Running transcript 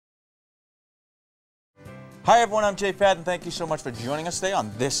Hi everyone, I'm Jay Fadden. Thank you so much for joining us today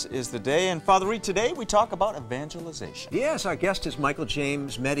on This Is the Day. And Father Reed, today we talk about evangelization. Yes, our guest is Michael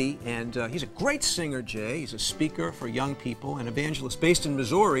James Mette, and he's a great singer, Jay. He's a speaker for young people, an evangelist based in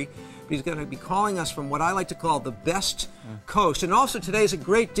Missouri. But he's going to be calling us from what I like to call the best coast. And also today is a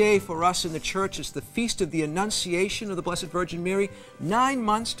great day for us in the church. It's the Feast of the Annunciation of the Blessed Virgin Mary, 9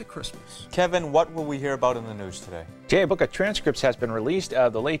 months to Christmas. Kevin, what will we hear about in the news today? Jay, a book of transcripts has been released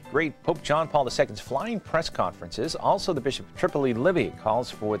of the late, great Pope John Paul II's flying press conferences. Also, the Bishop of Tripoli, Libya,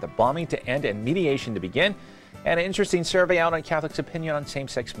 calls for the bombing to end and mediation to begin. And an interesting survey out on Catholics' opinion on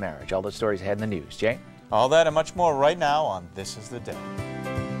same-sex marriage. All the stories ahead in the news. Jay? All that and much more right now on This Is the Day.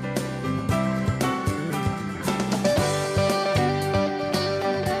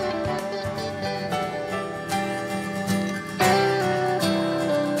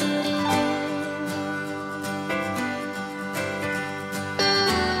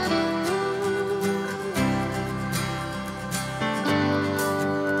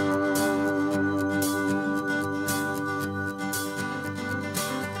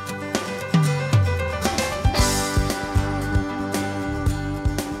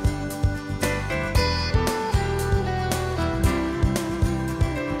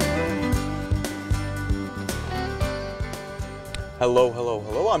 Hello, hello,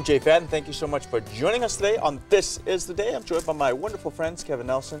 hello. I'm Jay Fadden. Thank you so much for joining us today on This Is the Day. I'm joined by my wonderful friends, Kevin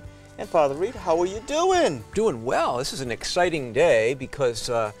Nelson and Father Reed. How are you doing? Doing well. This is an exciting day because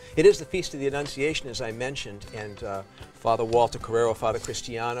it is the Feast of the Annunciation, as I mentioned, and Father Walter Carrero, Father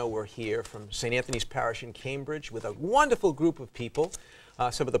Cristiano were here from St. Anthony's Parish in Cambridge with a wonderful group of people,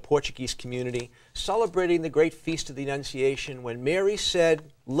 some of the Portuguese community, celebrating the great Feast of the Annunciation when Mary said,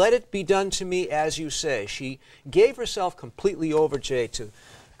 "Let it be done to me as you say." She gave herself completely over, Jay, to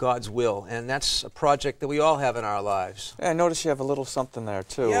God's will, and that's a project that we all have in our lives. Yeah, I noticed you have a little something there,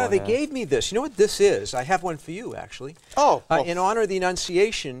 too. Yeah, they gave me this. You know what this is? I have one for you, actually. Oh. In honor of the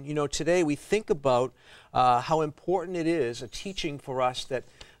Annunciation, you know, today we think about how important it is, a teaching for us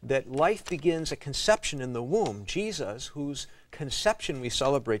that life begins at conception in the womb. Jesus, whose conception we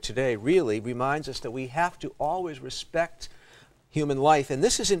celebrate today, really reminds us that we have to always respect human life. And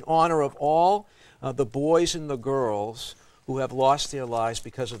this is in honor of all the boys and the girls who have lost their lives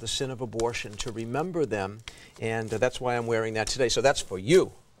because of the sin of abortion, to remember them. And that's why I'm wearing that today. So that's for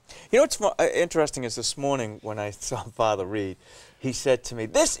you. You know what's interesting is this morning when I saw Father Reed, he said to me,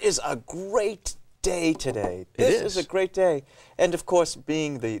 "This is a great day today. This is a great day." And of course,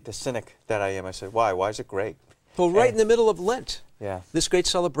 being the cynic that I am, I said, why? Why is it great? Well, right in the middle of Lent. Yeah. This great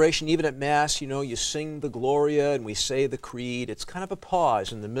celebration, even at Mass, you know, you sing the Gloria and we say the Creed. It's kind of a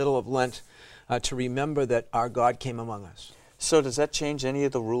pause in the middle of Lent to remember that our God came among us. So does that change any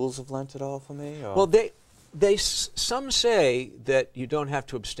of the rules of Lent at all for me? Or? Well, some say that you don't have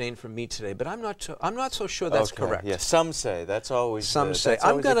to abstain from meat today, but I'm not so sure that's correct. Yeah, some say. That's always some say. That's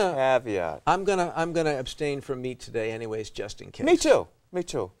always a caveat. I'm gonna abstain from meat today, anyways, just in case. Me too. Me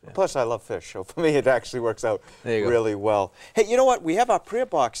too. Yeah. Plus, I love fish, so for me, it actually works out really well. Hey, you know what? We have our prayer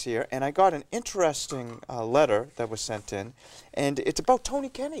box here, and I got an interesting letter that was sent in, and it's about Tony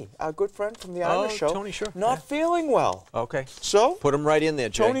Kenny, our good friend from the Irish show. Tony, sure. Not feeling well. Okay. So put him right in there,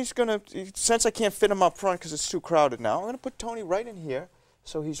 Jay. Tony's gonna, since I can't fit him up front because it's too crowded now, I'm gonna put Tony right in here.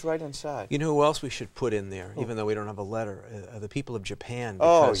 So he's right inside. You know who else we should put in there, even though we don't have a letter? The people of Japan.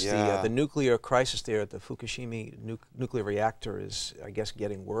 Because the nuclear crisis there at the Fukushima nuclear reactor is, I guess,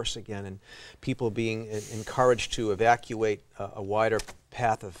 getting worse again, and people being encouraged to evacuate a wider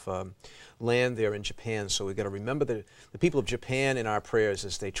path of land there in Japan. So we've got to remember the people of Japan in our prayers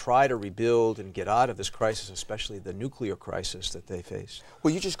as they try to rebuild and get out of this crisis, especially the nuclear crisis that they face.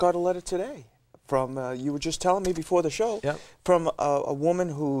 Well, you just got a letter today. From, you were just telling me before the show, from a woman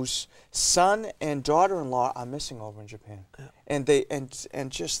whose son and daughter-in-law are missing over in Japan. And they and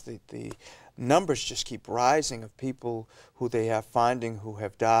just the numbers just keep rising of people who they have finding who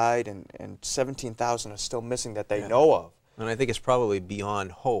have died, and 17,000 are still missing that they know of. And I think it's probably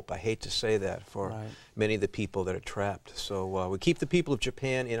beyond hope. I hate to say that for many of the people that are trapped. So we keep the people of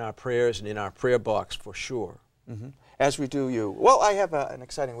Japan in our prayers and in our prayer box for sure. As we do you. Well, I have an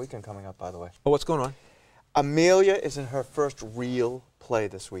exciting weekend coming up, by the way. Oh, what's going on? Amelia is in her first real play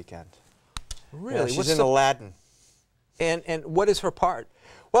this weekend. Really? Yeah, she's in Aladdin. And what is her part?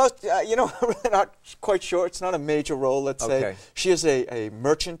 Well, you know, I'm really not quite sure. It's not a major role, let's say. She is a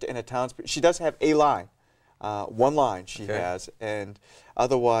merchant in a town. She does have a line. One line she has, and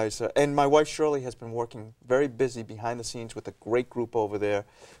otherwise, and my wife Shirley has been working very busy behind the scenes with a great group over there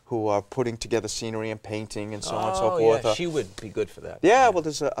who are putting together scenery and painting and so on and so forth. Yeah, she would be good for that. Yeah, well,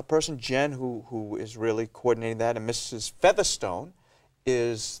 there's a person, Jen, who is really coordinating that, and Mrs. Featherstone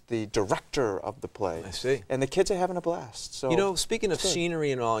is the director of the play. I see. And the kids are having a blast. So you know, speaking of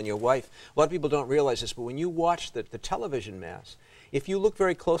scenery and all, and your wife, a lot of people don't realize this, but when you watch the television Mass, if you look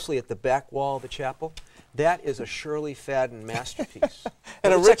very closely at the back wall of the chapel, that is a Shirley Fadden masterpiece.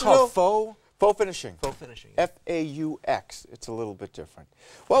 An What's original that called? Faux? Faux finishing. Faux finishing. F-A-U-X. It's a little bit different.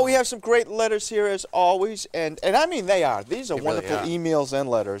 Well, we have some great letters here as always, and I mean they are. These are wonderful emails and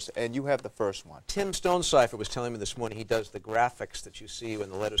letters, and you have the first one. Tim Stonecipher was telling me this morning he does the graphics that you see when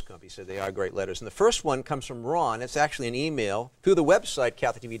the letters come up. He said they are great letters. And the first one comes from Ron. It's actually an email through the website,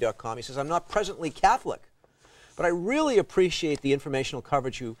 CatholicTV.com. He says, I'm not presently Catholic, but I really appreciate the informational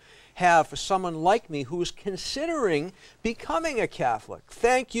coverage you have for someone like me who is considering becoming a Catholic.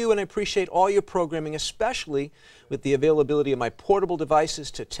 Thank you, and I appreciate all your programming, especially with the availability of my portable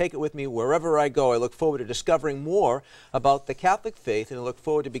devices to take it with me wherever I go. I look forward to discovering more about the Catholic faith, and I look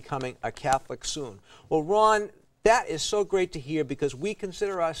forward to becoming a Catholic soon. Well, Ron, that is so great to hear, because we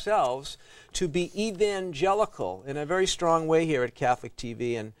consider ourselves to be evangelical in a very strong way here at Catholic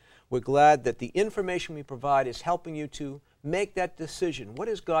TV, and we're glad that the information we provide is helping you to make that decision. What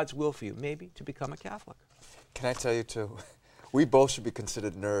is God's will for you? Maybe to become a Catholic. Can I tell you, too? We both should be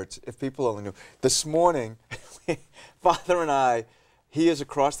considered nerds. If people only knew. This morning, Father and I, he is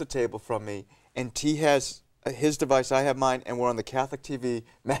across the table from me, and he has his device, I have mine, and we're on the Catholic TV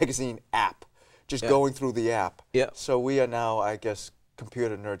magazine app, just going through the app. So we are now, I guess,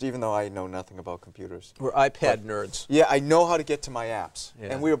 computer nerds, even though I know nothing about computers. We're iPad nerds. Yeah, I know how to get to my apps.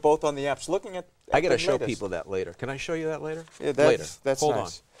 And we were both on the apps looking at I got to show people that later. Can I show you that later? Yeah, later. That's Hold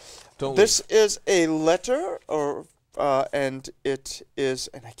nice. on. Don't this is a letter, and it is,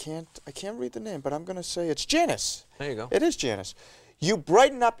 and I can't read the name, but I'm going to say it's Janice. There you go. It is Janice. You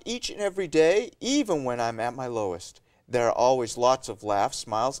brighten up each and every day, even when I'm at my lowest. There are always lots of laughs,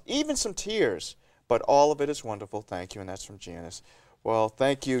 smiles, even some tears, but all of it is wonderful. Thank you, and that's from Janice. Well,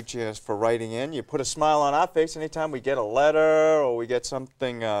 thank you, Janice, for writing in. You put a smile on our face anytime we get a letter or we get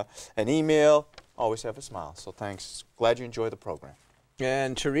something, an email. Always have a smile. So thanks. Glad you enjoy the program.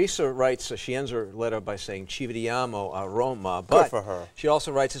 And Teresa writes, she ends her letter by saying, Ci vediamo a Roma. Good for her. She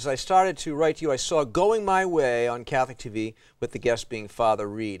also writes, as I started to write to you, I saw Going My Way on Catholic TV, with the guest being Father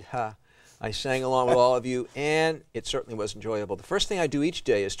Reed. I sang along with all of you, and it certainly was enjoyable. The first thing I do each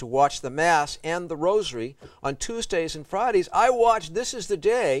day is to watch the Mass and the Rosary. On Tuesdays and Fridays, I watch This Is the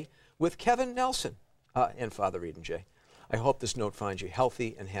Day with Kevin Nelson and Father Reed and Jay. I hope this note finds you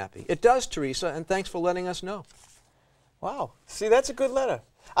healthy and happy. It does, Teresa, and thanks for letting us know. Wow. See, that's a good letter.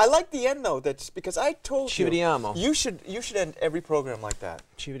 I like the end, though. That's because I told Ci vediamo. You should end every program like that.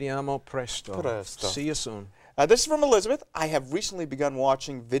 Ci vediamo presto. Presto. See you soon. This is from Elizabeth. I have recently begun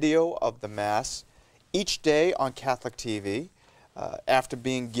watching video of the Mass each day on Catholic TV after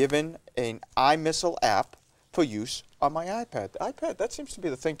being given an iMissal app for use on my iPad. The iPad, that seems to be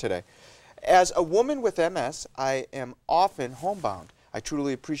the thing today. As a woman with MS, I am often homebound. I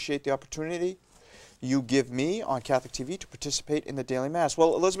truly appreciate the opportunity you give me on Catholic TV to participate in the daily Mass.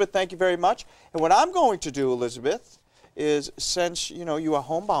 Well, Elizabeth, thank you very much. And what I'm going to do, Elizabeth, is since, you know, you are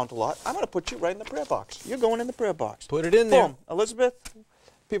homebound a lot, I'm going to put you right in the prayer box. You're going in the prayer box. Put it in there. Boom. Elizabeth,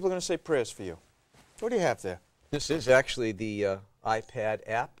 people are going to say prayers for you. What do you have there? This is actually the iPad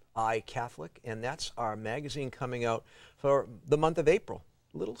app, iCatholic, and that's our magazine coming out for the month of April.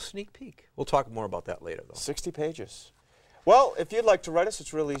 A little sneak peek. We'll talk more about that later, though. 60 pages. Well, if you'd like to write us,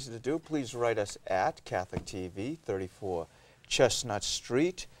 it's real easy to do. Please write us at Catholic TV, 34 Chestnut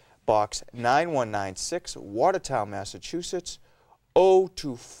Street, Box 9196, Watertown, Massachusetts,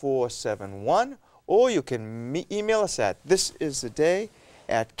 02471. Or you can email us at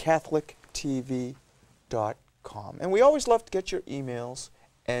thisistheday@catholictv.com. And we always love to get your emails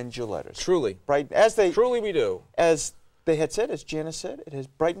and your letters. Truly. Truly we do. As they had said, as Janice said, it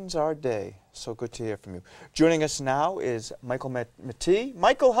brightens our day. So good to hear from you. Joining us now is Michael Mette.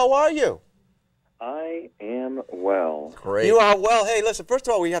 Michael, how are you? I am well. Great. You are well. Hey, listen, first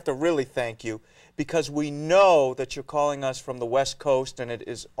of all, we have to really thank you because we know that you're calling us from the West Coast and it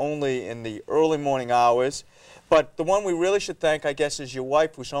is only in the early morning hours. But the one we really should thank, I guess, is your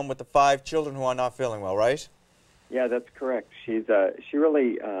wife who's home with the 5 children who are not feeling well, right? Yeah, that's correct. She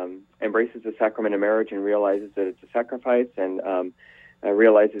really embraces the sacrament of marriage and realizes that it's a sacrifice and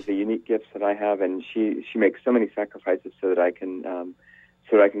realizes the unique gifts that I have, and she makes so many sacrifices so that I can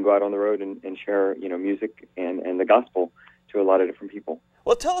go out on the road and share music and the gospel to a lot of different people.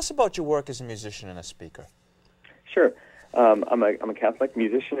 Well, tell us about your work as a musician and a speaker. Sure. I'm a Catholic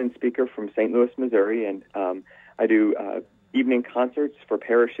musician and speaker from St. Louis, Missouri, and I do evening concerts for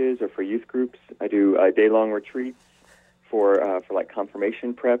parishes or for youth groups. I do day-long retreats for like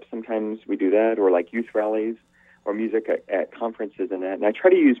confirmation prep. Sometimes we do that, or like youth rallies, music at conferences and that. And I try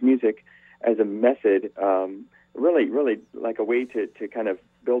to use music as a method, really like a way to kind of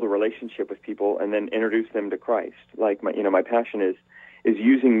build a relationship with people and then introduce them to Christ. Like my passion is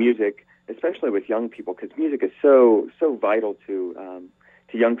using music, especially with young people, because music is so vital to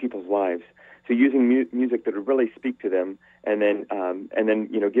young people's lives. So using music that would really speak to them, and then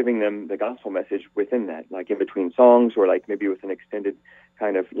giving them the gospel message within that, like in between songs, or like maybe with an extended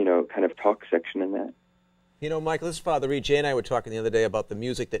kind of talk section in that. You know, Michael, this is Father Reed. Jay and I were talking the other day about the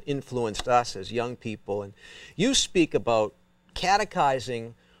music that influenced us as young people, and you speak about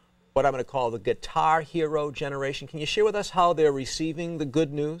catechizing what I'm going to call the guitar hero generation. Can you share with us how they're receiving the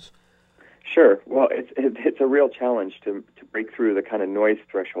good news? Sure. Well, it's a real challenge to break through the kind of noise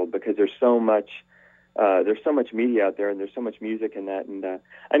threshold, because there's so much media out there, and there's so much music in that. And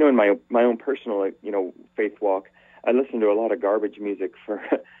I know in my own personal faith walk, I listened to a lot of garbage music for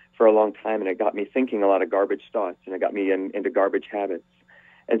a long time, and it got me thinking a lot of garbage thoughts, and it got me into garbage habits.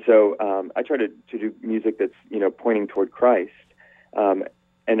 And so I try to do music that's pointing toward Christ.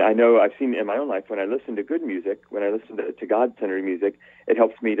 And I know I've seen in my own life, when I listen to good music, when I listen to God-centered music, it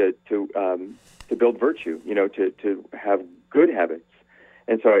helps me to build virtue, to have good habits.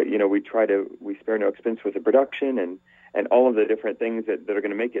 And so, we spare no expense with the production and all of the different things that are going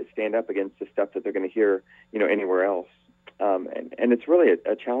to make it stand up against the stuff that they're going to hear, anywhere else. And it's really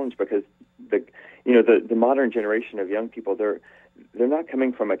a challenge, because the modern generation of young people, they're not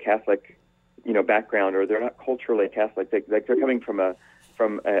coming from a Catholic, background, or they're not culturally Catholic. They're coming from a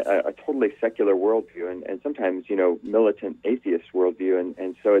totally secular worldview, and sometimes militant atheist worldview,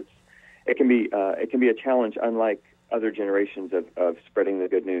 and so it can be a challenge, unlike other generations of spreading the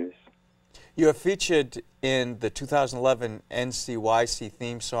good news. You are featured in the 2011 NCYC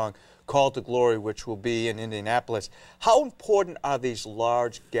theme song, Call to Glory, which will be in Indianapolis. How important are these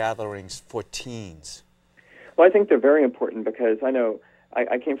large gatherings for teens? Well, I think they're very important, because I know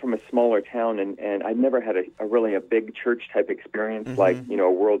I came from a smaller town, and I'd never had a big church-type experience, mm-hmm. like, a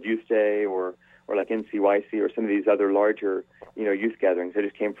World Youth Day or like NCYC or some of these other larger, youth gatherings. I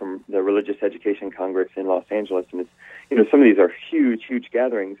just came from the Religious Education Congress in Los Angeles, and it's, some of these are huge, huge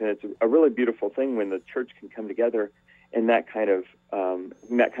gatherings, and it's a really beautiful thing when the church can come together in that kind of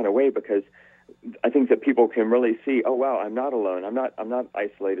way, because I think that people can really see, oh wow, I'm not alone. I'm not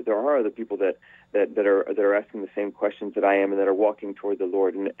isolated. There are other people that are asking the same questions that I am, and that are walking toward the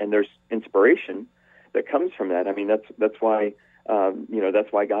Lord, and there's inspiration that comes from that. I mean, that's why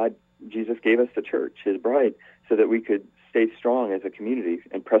Jesus gave us the church, His bride, so that we could stay strong as a community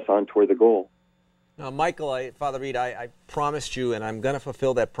and press on toward the goal. Now, Michael, Father Reed, I promised you, and I'm going to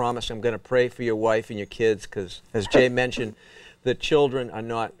fulfill that promise. I'm going to pray for your wife and your kids, because, as Jay mentioned, the children are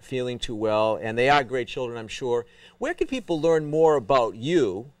not feeling too well, and they are great children, I'm sure. Where can people learn more about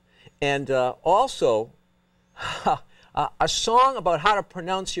you? And also, a song about how to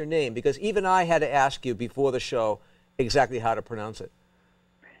pronounce your name, because even I had to ask you before the show exactly how to pronounce it.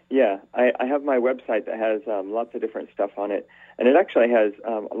 Yeah, I have my website that has lots of different stuff on it, and it actually has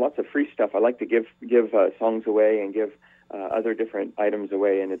lots of free stuff. I like to give songs away and give other different items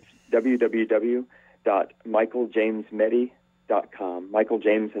away, and it's www.michaeljamesmette.com. Michael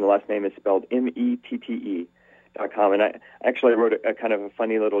James, and the last name is spelled Mette.com. And I actually wrote a kind of a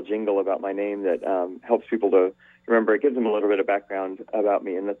funny little jingle about my name that helps people to remember. It gives them a little bit of background about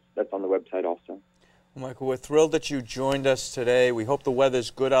me, and that's on the website also. Well, Michael, we're thrilled that you joined us today. We hope the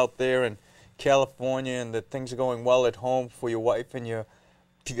weather's good out there in California, and that things are going well at home for your wife and your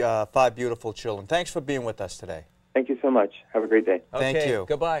 5 beautiful children. Thanks for being with us today. Thank you so much. Have a great day. Thank you.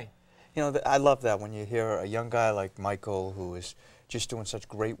 Goodbye. I love that when you hear a young guy like Michael, who is just doing such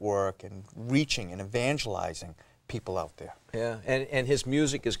great work and reaching and evangelizing people out there. Yeah, and his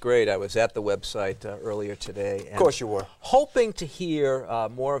music is great. I was at the website earlier today. And of course you were. Hoping to hear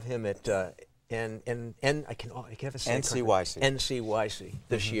more of him at I can have a NCYC. NCYC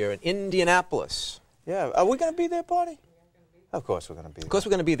this year in Indianapolis. Yeah, are we going to be there, Barney? Of course we're going to be there. Of course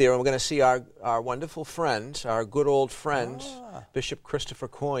we're going to be there, and we're going to see our wonderful friend, our good old friend, Bishop Christopher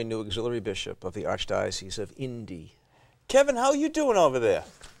Coyne, new auxiliary bishop of the Archdiocese of Indy. Kevin, how are you doing over there?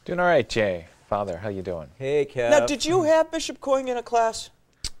 Doing all right, Jay. Father, how you doing? Hey, Kev. Now, did you have Bishop Coyne in a class?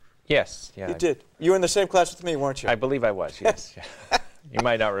 Yes. Yeah. You did. You were in the same class with me, weren't you? I believe I was, yes. You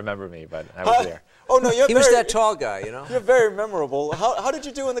might not remember me, but I was there. Oh, no, he was that tall guy, you know. You're very memorable. How did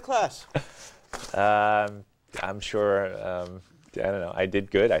you do in the class? I'm sure, I don't know, I did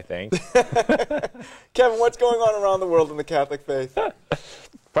good, I think. Kevin, what's going on around the world in the Catholic faith?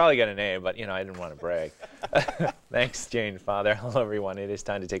 Probably got a name, but, I didn't want to brag. Thanks, Jane, Father. Hello, everyone. It is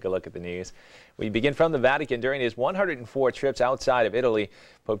time to take a look at the news. We begin from the Vatican. During his 104 trips outside of Italy,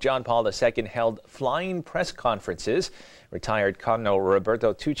 Pope John Paul II held flying press conferences. Retired Cardinal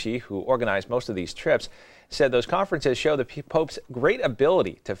Roberto Tucci, who organized most of these trips, said those conferences show the Pope's great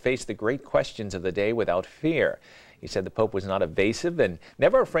ability to face the great questions of the day without fear. He said the Pope was not evasive and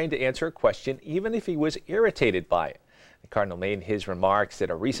never afraid to answer a question, even if he was irritated by it. The Cardinal made his remarks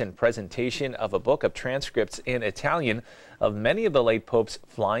at a recent presentation of a book of transcripts in Italian of many of the late Pope's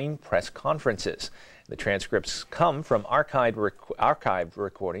flying press conferences. The transcripts come from archived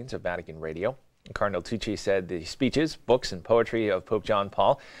recordings of Vatican radio. Cardinal Tucci said the speeches, books, and poetry of Pope John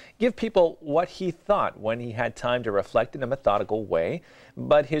Paul give people what he thought when he had time to reflect in a methodical way,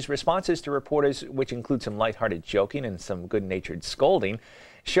 but his responses to reporters, which include some lighthearted joking and some good-natured scolding,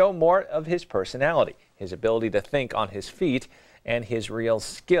 show more of his personality, his ability to think on his feet, and his real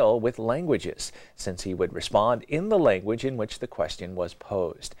skill with languages, since he would respond in the language in which the question was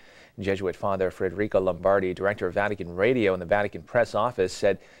posed. Jesuit Father Federico Lombardi, director of Vatican Radio and the Vatican Press Office,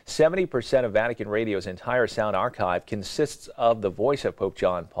 said 70% of Vatican Radio's entire sound archive consists of the voice of Pope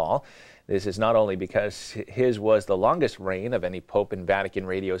John Paul. This is not only because his was the longest reign of any pope in Vatican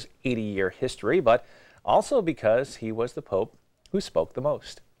Radio's 80-year history, but also because he was the pope who spoke the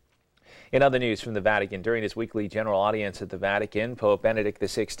most. In other news from the Vatican, during his weekly general audience at the Vatican, Pope Benedict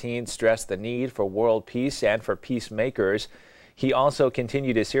XVI stressed the need for world peace and for peacemakers. He also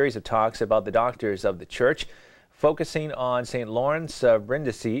continued a series of talks about the doctors of the Church, focusing on St. Lawrence of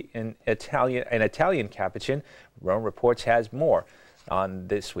Brindisi, an Italian Capuchin. Rome Reports has more on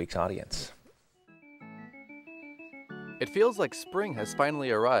this week's audience. It feels like spring has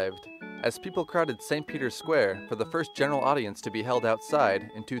finally arrived, as people crowded St. Peter's Square for the first general audience to be held outside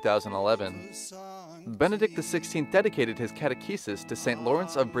in 2011. Benedict XVI dedicated his catechesis to St.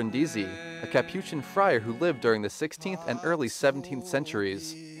 Lawrence of Brindisi, a Capuchin friar who lived during the 16th and early 17th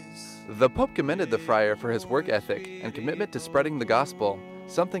centuries. The Pope commended the friar for his work ethic and commitment to spreading the gospel,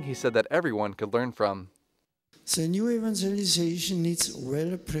 something he said that everyone could learn from. The new evangelization needs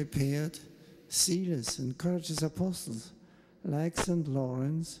well-prepared, zealous and courageous apostles like St.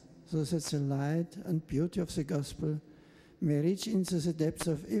 Lawrence, so that the light and beauty of the gospel may reach into the depths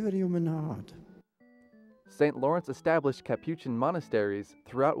of every human heart. St. Lawrence established Capuchin monasteries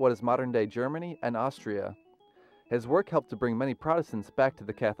throughout what is modern-day Germany and Austria. His work helped to bring many Protestants back to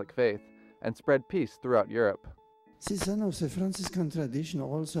the Catholic faith and spread peace throughout Europe. The son of the Franciscan tradition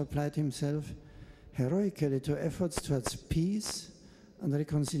also applied himself heroically to efforts towards peace and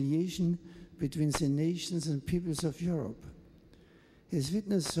reconciliation between the nations and peoples of Europe. His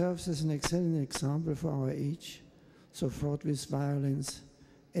witness serves as an excellent example for our age, so fraught with violence,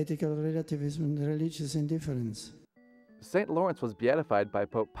 ethical relativism, and religious indifference. St. Lawrence was beatified by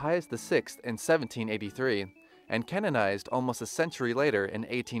Pope Pius VI in 1783 and canonized almost a century later in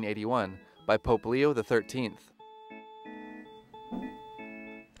 1881 by Pope Leo XIII.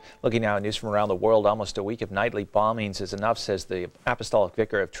 Looking now at news from around the world, almost a week of nightly bombings is enough, says the Apostolic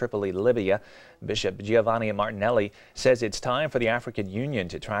Vicar of Tripoli, Libya. Bishop Giovanni Martinelli says it's time for the African Union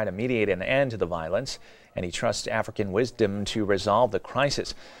to try to mediate an end to the violence, and he trusts African wisdom to resolve the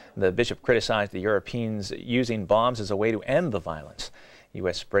crisis. The bishop criticized the Europeans using bombs as a way to end the violence.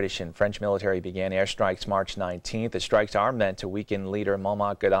 U.S., British, and French military began airstrikes March 19th. The strikes are meant to weaken leader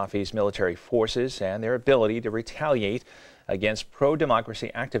Muammar Gaddafi's military forces and their ability to retaliate against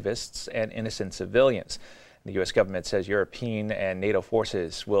pro-democracy activists and innocent civilians. The U.S. government says European and NATO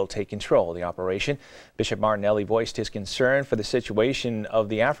forces will take control of the operation. Bishop Martinelli voiced his concern for the situation of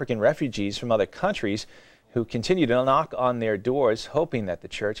the African refugees from other countries who continue to knock on their doors, hoping that the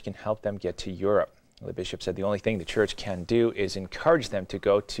church can help them get to Europe. The bishop said the only thing the church can do is encourage them to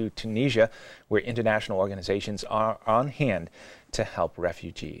go to Tunisia, where international organizations are on hand to help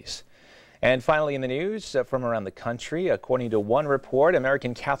refugees. And finally in the news from around the country, according to one report,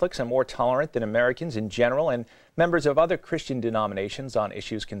 American Catholics are more tolerant than Americans in general and members of other Christian denominations on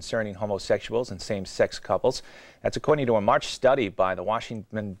issues concerning homosexuals and same-sex couples. That's according to a March study by the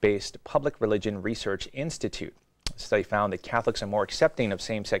Washington-based Public Religion Research Institute. The study found that Catholics are more accepting of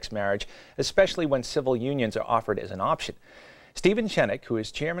same-sex marriage, especially when civil unions are offered as an option. Stephen Chenick, who is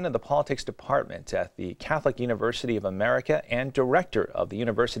chairman of the politics department at the Catholic University of America and director of the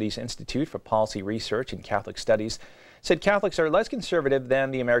university's Institute for Policy Research and Catholic Studies, said Catholics are less conservative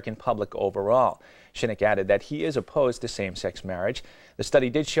than the American public overall. Shinnick added that he is opposed to same-sex marriage. The study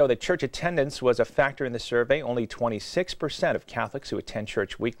did show that church attendance was a factor in the survey. Only 26% of Catholics who attend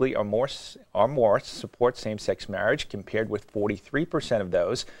church weekly or more support same-sex marriage, compared with 43% of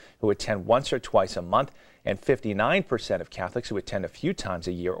those who attend once or twice a month, and 59% of Catholics who attend a few times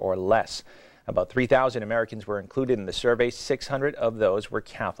a year or less. About 3,000 Americans were included in the survey. 600 of those were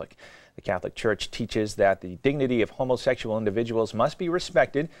Catholic. The Catholic Church teaches that the dignity of homosexual individuals must be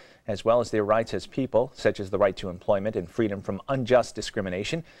respected, as well as their rights as people, such as the right to employment and freedom from unjust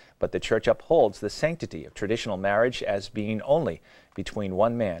discrimination. But the Church upholds the sanctity of traditional marriage as being only between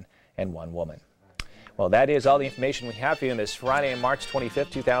one man and one woman. Well, that is all the information we have for you on this Friday, March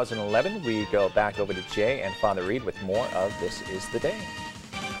 25th, 2011. We go back over to Jay and Father Reed with more of This Is the Day.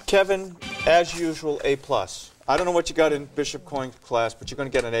 Kevin, as usual, A+. I don't know what you got in Bishop Coyne's class, but you're going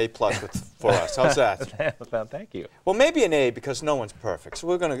to get an A+ for us. How's that? Well, thank you. Well, maybe an A, because no one's perfect. So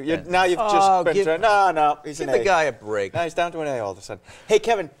we're going to. Now you've just been trying. No, he's an A. Give the guy a break. Now he's down to an A all of a sudden. Hey,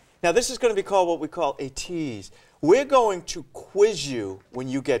 Kevin. Now this is going to be called what we call a tease. We're going to quiz you when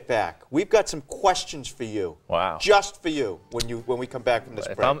you get back. We've got some questions for you. Wow. Just for you when we come back from this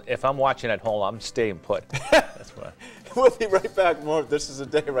break. If I'm watching at home, I'm staying put. That's what. We'll be right back. More of This Is the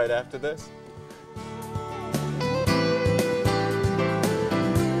Day right after this.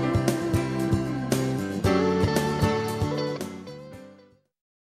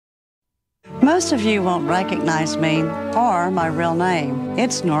 Most of you won't recognize me or my real name.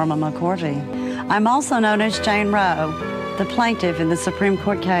 It's Norma McCourty. I'm also known as Jane Roe, the plaintiff in the Supreme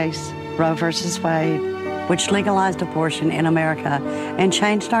Court case, Roe v. Wade, which legalized abortion in America and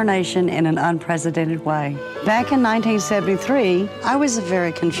changed our nation in an unprecedented way. Back in 1973, I was a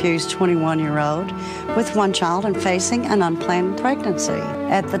very confused 21-year-old with one child and facing an unplanned pregnancy.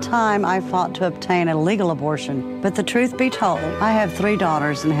 At the time, I fought to obtain a legal abortion, but the truth be told, I have 3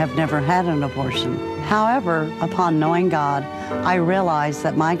 daughters and have never had an abortion. However, upon knowing God, I realized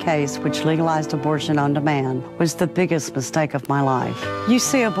that my case, which legalized abortion on demand, was the biggest mistake of my life. You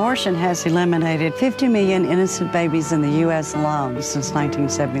see, abortion has eliminated 50 million innocent babies in the U.S. alone since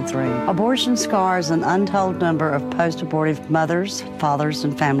 1973. Abortion scars an untold number of post-abortive mothers, fathers,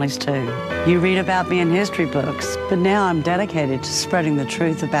 and families too. You read about me in history books, but now I'm dedicated to spreading the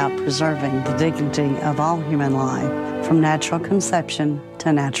truth about preserving the dignity of all human life, from natural conception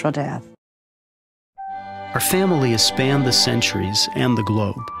to natural death. Our family has spanned the centuries and the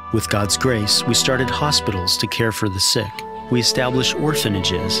globe. With God's grace, we started hospitals to care for the sick. We established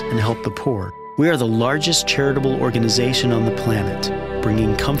orphanages and helped the poor. We are the largest charitable organization on the planet,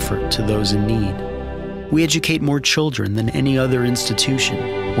 bringing comfort to those in need. We educate more children than any other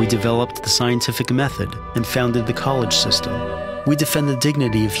institution. We developed the scientific method and founded the college system. We defend the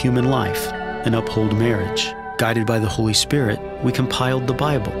dignity of human life and uphold marriage. Guided by the Holy Spirit, we compiled the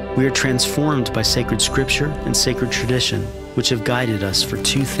Bible. We are transformed by sacred scripture and sacred tradition, which have guided us for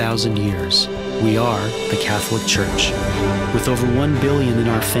 2,000 years. We are the Catholic Church. With over 1 billion in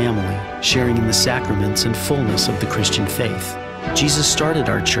our family, sharing in the sacraments and fullness of the Christian faith. Jesus started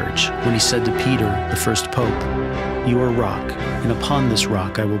our church when he said to Peter, the first pope, "You are rock, and upon this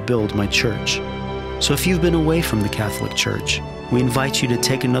rock I will build my church." So if you've been away from the Catholic Church, we invite you to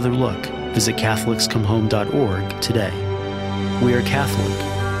take another look. Visit CatholicsComeHome.org today. We are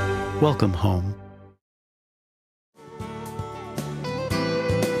Catholic. Welcome home.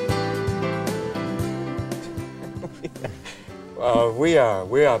 We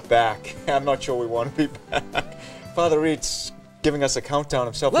are back. I'm not sure we want to be back. Father Reed's giving us a countdown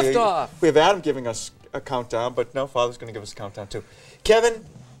himself. Lift off. We have Adam giving us a countdown, but no, Father's going to give us a countdown too. Kevin,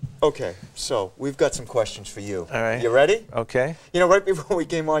 okay, so we've got some questions for you. All right. You ready? Okay. You know, right before we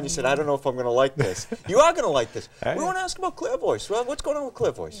came on, you said, I don't know if I'm going to like this. You are going to like this. All right. We want to ask about Clear Voice. Well, what's going on with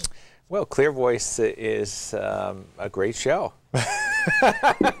Clear Voice? Well, Clear Voice is a great show.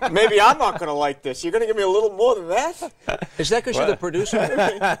 Maybe I'm not going to like this. You're going to give me a little more than that? Is that because you're the producer?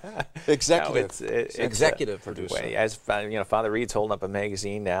 Executive. No, it's executive producer. As you know, Father Reed's holding up a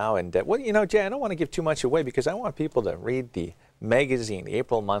magazine now, and well, you know, Jay, I don't want to give too much away because I want people to read the magazine, the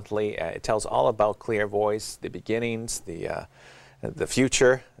April Monthly. It tells all about Clear Voice, the beginnings, the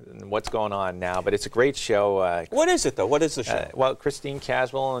future, and what's going on now. But it's a great show. What is it, though? What is the show? Well, Christine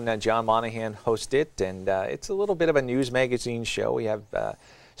Caswell and John Monahan host it, and it's a little bit of a news magazine show. We have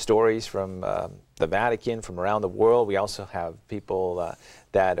stories from the Vatican, from around the world. We also have people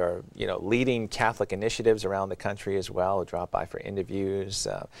that are, you know, leading Catholic initiatives around the country as well, who drop by for interviews.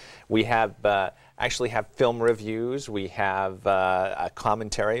 We have actually have film reviews. We have a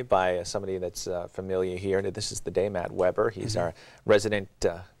commentary by somebody that's familiar here. This is the day, Matt Weber. He's our resident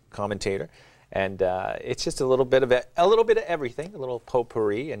commentator. And it's just a little bit of everything, a little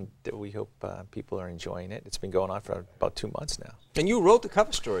potpourri, and we hope people are enjoying it. It's been going on for about 2 months now. And you wrote the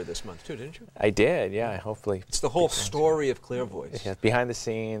cover story this month too, didn't you? I did, yeah. Hopefully, it's the whole story of Clear Voice. Yeah, behind the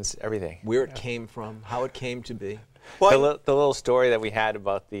scenes, everything. Where it came from, how it came to be. The little story that we had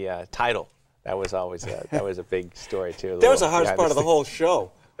about the title. That was always that was a big story too. That was the hardest part of the whole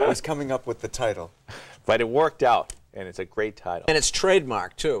show. Was coming up with the title. But it worked out. And it's a great title. And it's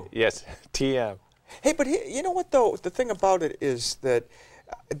trademarked, too. Yes, TM. Hey, but you know what, though? The thing about it is that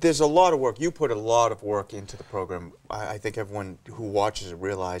there's a lot of work. You put a lot of work into the program. I think everyone who watches it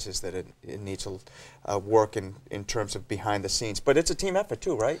realizes that it needs work in terms of behind the scenes. But it's a team effort,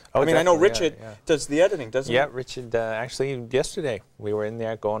 too, right? Oh, I mean, I know Richard does the editing, doesn't he? Yeah, Richard, actually, yesterday, we were in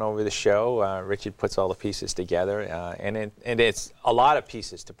there going over the show. Richard puts all the pieces together, and it's a lot of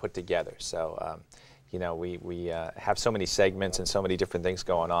pieces to put together. So, you know, we have so many segments and so many different things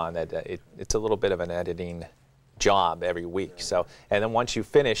going on that it's a little bit of an editing job every week. So, and then once you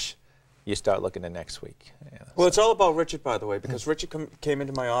finish, you start looking at next week. Well, it's all about Richard, by the way, because Richard came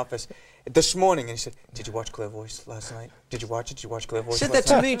into my office this morning and he said, "Did you watch Clear Voice last night? Did you watch it? Did you watch Clear Voice?" Said that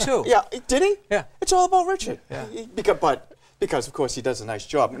to me too. Yeah, did he? Yeah. It's all about Richard. Yeah. Because of course he does a nice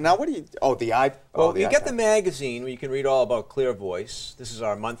job. Now, what do you? Oh, the iPad. Well, you get the magazine where you can read all about Clear Voice. This is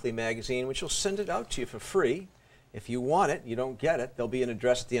our monthly magazine, which will send it out to you for free. If you want it, you don't get it. There'll be an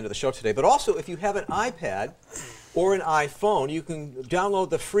address at the end of the show today. But also, if you have an iPad or an iPhone, you can download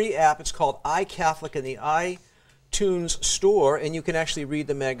the free app. It's called iCatholic in the iTunes store, and you can actually read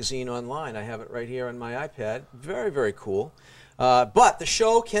the magazine online. I have it right here on my iPad. Very, very cool. But the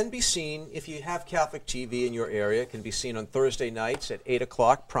show can be seen, if you have Catholic TV in your area, it can be seen on Thursday nights at 8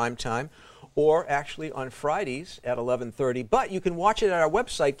 o'clock prime time, or actually on Fridays at 11:30. But you can watch it at our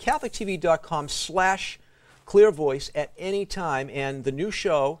website, CatholicTV.com/clearvoice at any time, and the new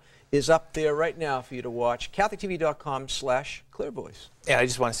show is up there right now for you to watch, CatholicTV.com/clearvoice. Yeah, I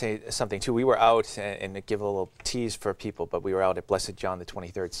just want to say something too. We were out, and give a little tease for people, but we were out at Blessed John the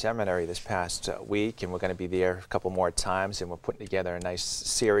 23rd Seminary this past week, and we're going to be there a couple more times, and we're putting together a nice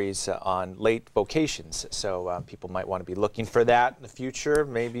series on late vocations. So people might want to be looking for that in the future,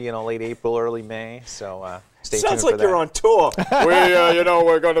 maybe in late April, early May. So stay tuned for that. Sounds like you're on tour.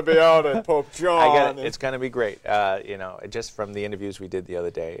 We're going to be out at Pope John. It's going to be great. You know, just from the interviews we did the other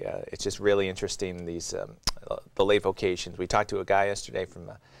day, it's just really interesting, these the late vocations. We talked to a guy yesterday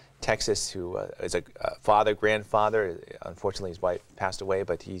from Texas who is a father, grandfather. Unfortunately, his wife passed away,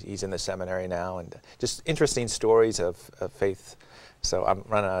 but he's in the seminary now, and just interesting stories of faith. So I'm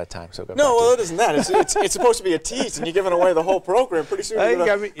running out of time. So go. No, well, it isn't that. It's supposed to be a tease, and you're giving away the whole program. Pretty soon you're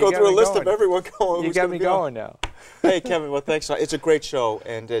going to go through a list of everyone going. You got me going now. Hey, Kevin, well, thanks. It's a great show,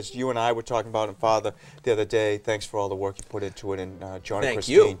 and as you and I were talking about in Father the other day, thanks for all the work you put into it, and John and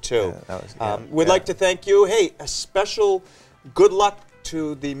Christine, too. We'd like to thank you. Hey, a special good luck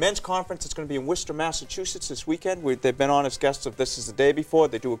to the men's conference. It's going to be in Worcester, Massachusetts this weekend. They've been on as guests of This Is the Day before.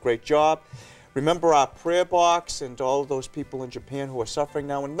 They do a great job. Remember our prayer box and all of those people in Japan who are suffering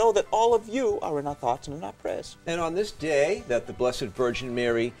now, and know that all of you are in our thoughts and in our prayers. And on this day that the Blessed Virgin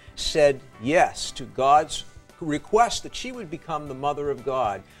Mary said yes to God's request that she would become the Mother of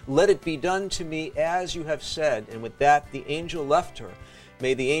God, let it be done to me as you have said. And with that, the angel left her.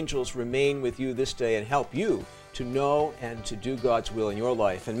 May the angels remain with you this day and help you to know and to do God's will in your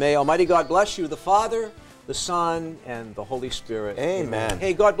life. And may Almighty God bless you, the Father, the Son, and the Holy Spirit. Amen.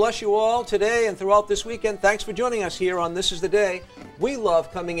 Hey, God bless you all today and throughout this weekend. Thanks for joining us here on This Is the Day. We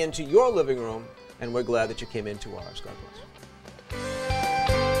love coming into your living room, and we're glad that you came into ours. God bless.